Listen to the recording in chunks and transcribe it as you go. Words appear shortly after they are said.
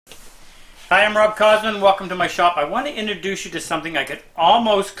Hi, I'm Rob Cosman. Welcome to my shop. I want to introduce you to something I could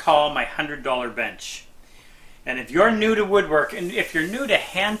almost call my $100 bench. And if you're new to woodwork, and if you're new to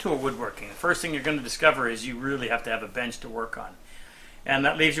hand tool woodworking, the first thing you're going to discover is you really have to have a bench to work on. And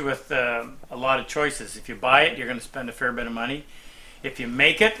that leaves you with a lot of choices. If you buy it, you're going to spend a fair bit of money. If you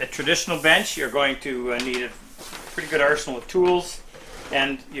make it, a traditional bench, you're going to need a pretty good arsenal of tools,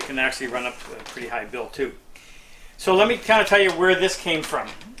 and you can actually run up a pretty high bill too. So let me kind of tell you where this came from.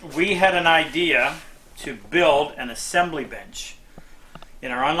 We had an idea to build an assembly bench.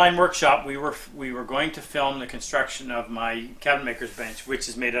 In our online workshop, we were going to film the construction of my cabinet maker's bench, which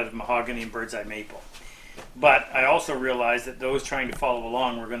is made out of mahogany and bird's eye maple. But I also realized that those trying to follow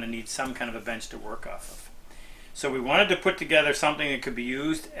along were going to need some kind of a bench to work off of. So we wanted to put together something that could be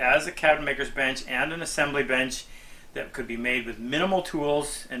used as a cabinet maker's bench and an assembly bench that could be made with minimal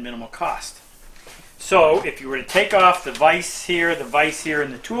tools and minimal cost. So if you were to take off the vise here,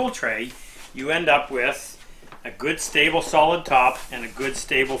 and the tool tray, you end up with a good stable solid top and a good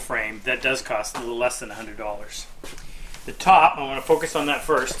stable frame. That does cost a little less than $100. The top, I want to focus on that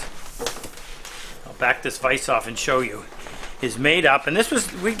first. I'll back this vise off and show you, is made up, and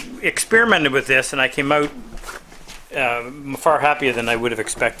we experimented with this and I came out far happier than I would have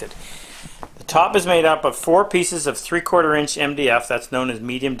expected. The top is made up of 4 pieces of 3/4 inch MDF, that's known as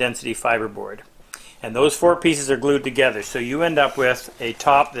medium density fiberboard. And those 4 pieces are glued together, so you end up with a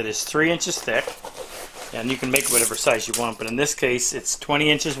top that is 3 inches thick, and you can make it whatever size you want, but in this case it's 20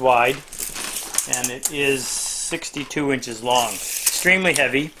 inches wide and it is 62 inches long. Extremely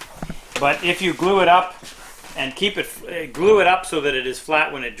heavy, but if you glue it up and glue it up so that it is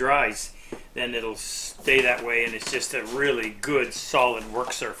flat when it dries, then it'll stay that way, and it's just a really good solid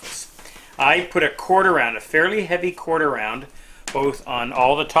work surface. I put a quarter round, a fairly heavy quarter round, both on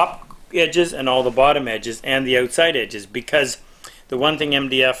all the top edges and all the bottom edges and the outside edges, because the one thing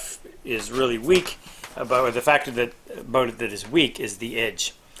MDF is really weak about, or the factor about it that is weak, is the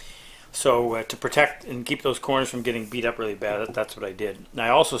edge. So to protect and keep those corners from getting beat up really bad, that's what I did. And I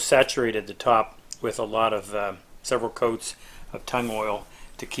also saturated the top with a lot of several coats of tung oil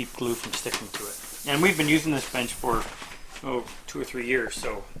to keep glue from sticking to it. And we've been using this bench for 2 or 3 years,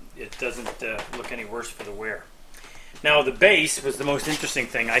 so it doesn't look any worse for the wear. Now the base was the most interesting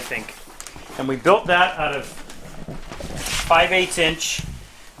thing, I think, and we built that out of 5/8 inch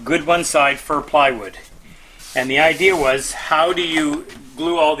good one side fir plywood. And the idea was, how do you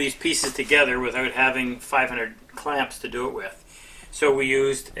glue all these pieces together without having 500 clamps to do it with? So we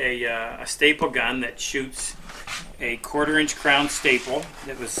used a staple gun that shoots a 1/4 inch crown staple.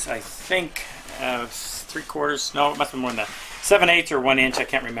 It was, I think, 3/4, no, it must have been more than that, 7/8 or 1 inch, I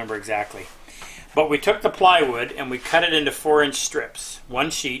can't remember exactly. But we took the plywood and we cut it into 4-inch strips. One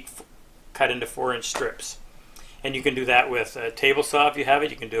sheet cut into 4-inch strips. And you can do that with a table saw if you have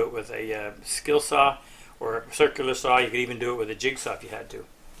it. You can do it with a skill saw or a circular saw. You could even do it with a jigsaw if you had to.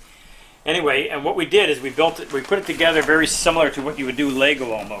 Anyway, and what we did is we put it together very similar to what you would do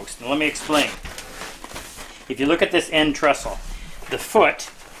Lego almost. Now let me explain. If you look at this end trestle, the foot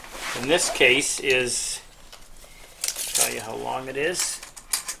in this case is, I'll tell you how long it is.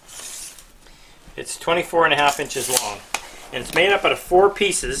 It's 24.5 inches long, and it's made up out of 4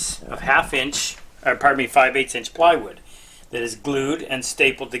 pieces of 5/8 inch plywood that is glued and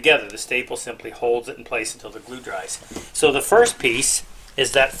stapled together. The staple simply holds it in place until the glue dries. So the first piece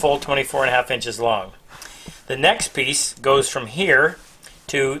is that full 24.5 inches long. The next piece goes from here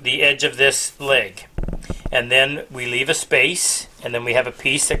to the edge of this leg, and then we leave a space, and then we have a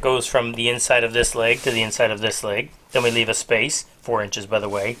piece that goes from the inside of this leg to the inside of this leg. Then we leave a space, 4 inches by the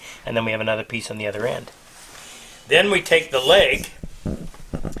way, and then we have another piece on the other end. Then we take the leg,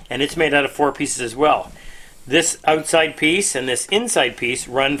 and it's made out of 4 pieces as well. This outside piece and this inside piece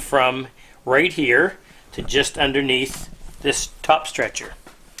run from right here to just underneath this top stretcher.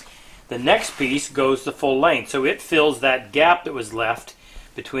 The next piece goes the full length, so it fills that gap that was left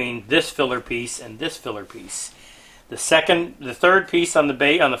between this filler piece and this filler piece. The third piece on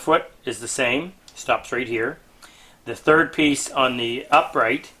the foot is the same, stops right here. The third piece on the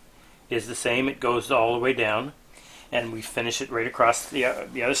upright is the same, it goes all the way down, and we finish it right across the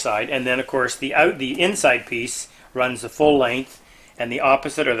other side. And then of course the inside piece runs the full length, and the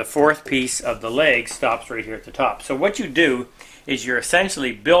opposite, or the 4th piece of the leg, stops right here at the top. So what you do is you're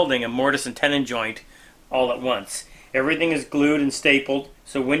essentially building a mortise and tenon joint all at once. Everything is glued and stapled,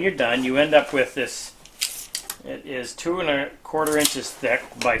 so when you're done you end up with this. It is 2¼ inches thick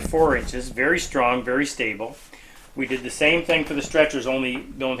by 4 inches, very strong, very stable. We did the same thing for the stretchers, the only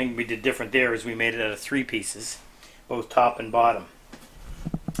thing we did different there is we made it out of 3 pieces, both top and bottom.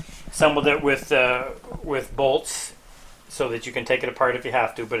 Assembled it with bolts so that you can take it apart if you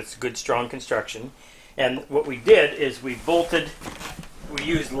have to, but it's good, strong construction. And what we did is we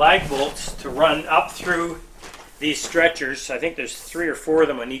used lag bolts to run up through these stretchers. I think there's 3 or 4 of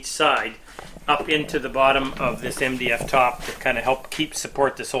them on each side, up into the bottom of this MDF top to kind of help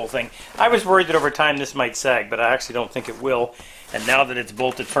support this whole thing. I was worried that over time this might sag, but I actually don't think it will. And now that it's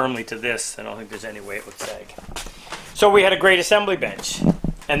bolted firmly to this, I don't think there's any way it would sag. So we had a great assembly bench.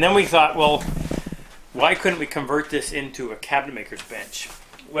 And then we thought, well, why couldn't we convert this into a cabinet maker's bench?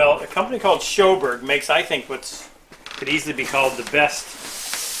 Well, a company called Sjoberg makes, I think, what could easily be called the best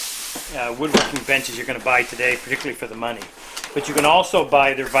woodworking benches you're going to buy today, particularly for the money. But you can also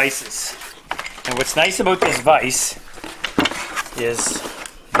buy their vises. And what's nice about this vise is,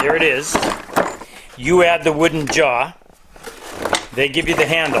 there it is. You add the wooden jaw. They give you the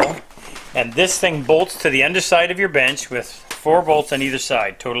handle. And this thing bolts to the underside of your bench with 4 bolts on either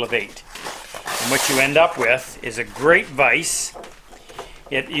side, total of 8. And what you end up with is a great vise.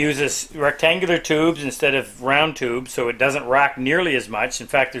 It uses rectangular tubes instead of round tubes, so it doesn't rack nearly as much. In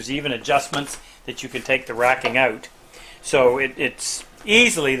fact, there's even adjustments that you can take the racking out. So it's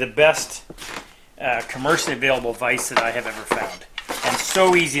easily the best commercially available vise that I have ever found. And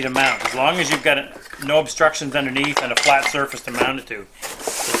so easy to mount. As long as you've got no obstructions underneath and a flat surface to mount it to,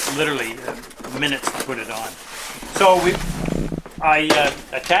 it's literally minutes to put it on. So I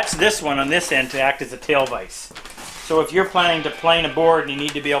attached this one on this end to act as a tail vise. So if you're planning to plane a board and you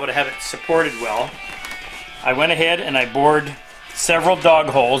need to be able to have it supported well, I went ahead and I bored several dog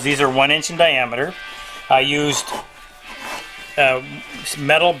holes. These are 1 inch in diameter. I used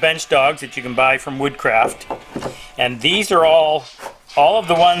metal bench dogs that you can buy from Woodcraft. And these are all of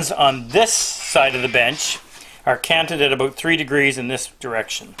the ones on this side of the bench are canted at about 3 degrees in this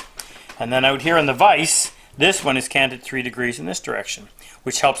direction. And then out here in the vise, this one is canted 3 degrees in this direction,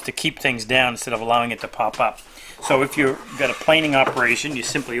 which helps to keep things down instead of allowing it to pop up. So if you've got a planing operation, you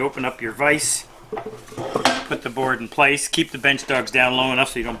simply open up your vise, put the board in place, keep the bench dogs down low enough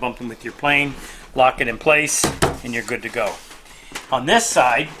so you don't bump them with your plane, lock it in place, and you're good to go. On this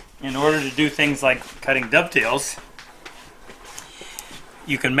side, in order to do things like cutting dovetails,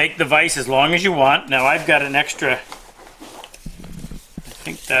 you can make the vise as long as you want. Now I've got an extra, I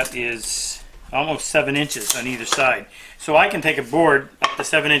think that is almost 7 inches on either side. So I can take a board up to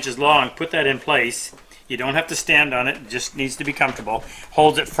 7 inches long, put that in place. You don't have to stand on it, it just needs to be comfortable.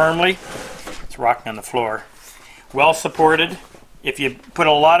 Holds it firmly. It's rocking on the floor. Well supported. If you put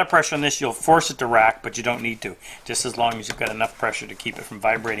a lot of pressure on this, you'll force it to rack, but you don't need to. Just as long as you've got enough pressure to keep it from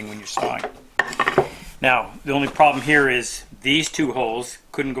vibrating when you're sawing. Now, the only problem here is these 2 holes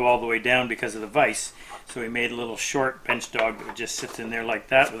couldn't go all the way down because of the vise. So we made a little short bench dog that just sits in there like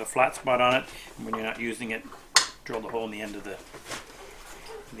that with a flat spot on it. And when you're not using it, drill the hole in the end of the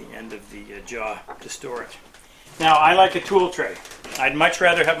jaw to store it. Now, I like a tool tray. I'd much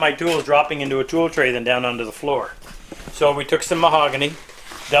rather have my tools dropping into a tool tray than down onto the floor. So we took some mahogany,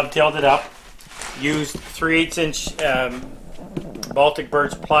 dovetailed it up, used 3/8 inch Baltic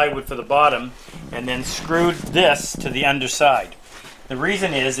birch plywood for the bottom, and then screwed this to the underside. The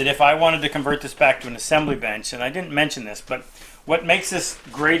reason is that if I wanted to convert this back to an assembly bench, and I didn't mention this, but what makes this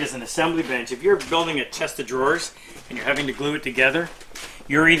great as an assembly bench, if you're building a chest of drawers and you're having to glue it together,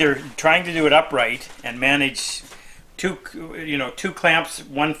 you're either trying to do it upright and manage two clamps,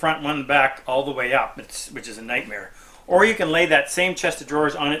 one front, one back, all the way up, which is a nightmare. Or you can lay that same chest of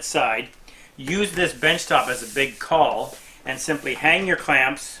drawers on its side, use this bench top as a big caul, and simply hang your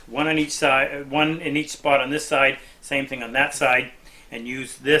clamps, one on each side, one in each spot on this side, same thing on that side, and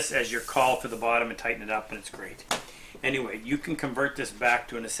use this as your caul for the bottom and tighten it up, and it's great. Anyway, you can convert this back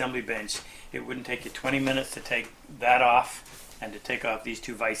to an assembly bench. It wouldn't take you 20 minutes to take that off and to take off these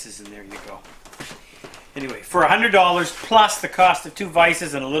 2 vises, and there you go. Anyway, for $100 plus the cost of 2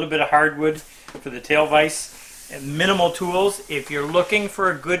 vises and a little bit of hardwood for the tail vise, and minimal tools, if you're looking for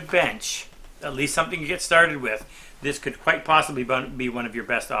a good bench, at least something to get started with, this could quite possibly be one of your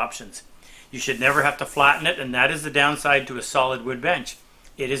best options. You should never have to flatten it, and that is the downside to a solid wood bench.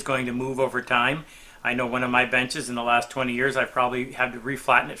 It is going to move over time. I know one of my benches in the last 20 years, I probably had to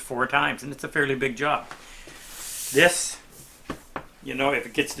reflatten it 4 times, and it's a fairly big job. This, if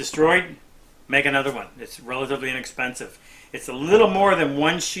it gets destroyed, make another one. It's relatively inexpensive. It's a little more than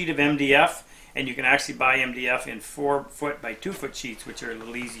 1 sheet of MDF, and you can actually buy MDF in 4 foot by 2 foot sheets, which are a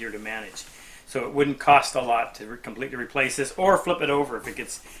little easier to manage. So it wouldn't cost a lot to completely replace this, or flip it over if it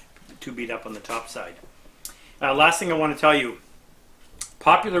gets too beat up on the top side. Last thing I want to tell you,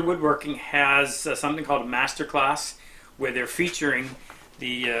 Popular Woodworking has something called a masterclass, where they're featuring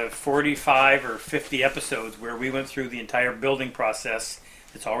the 45 or 50 episodes where we went through the entire building process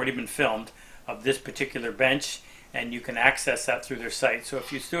that's already been filmed of this particular bench, and you can access that through their site. So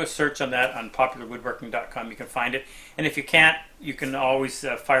if you do a search on that on popularwoodworking.com, you can find it. And if you can't, you can always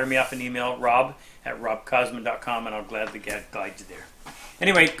fire me up an email, rob@RobCosman.com, and I'll gladly guide you there.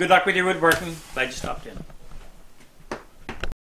 Anyway, good luck with your woodworking. Glad you stopped in.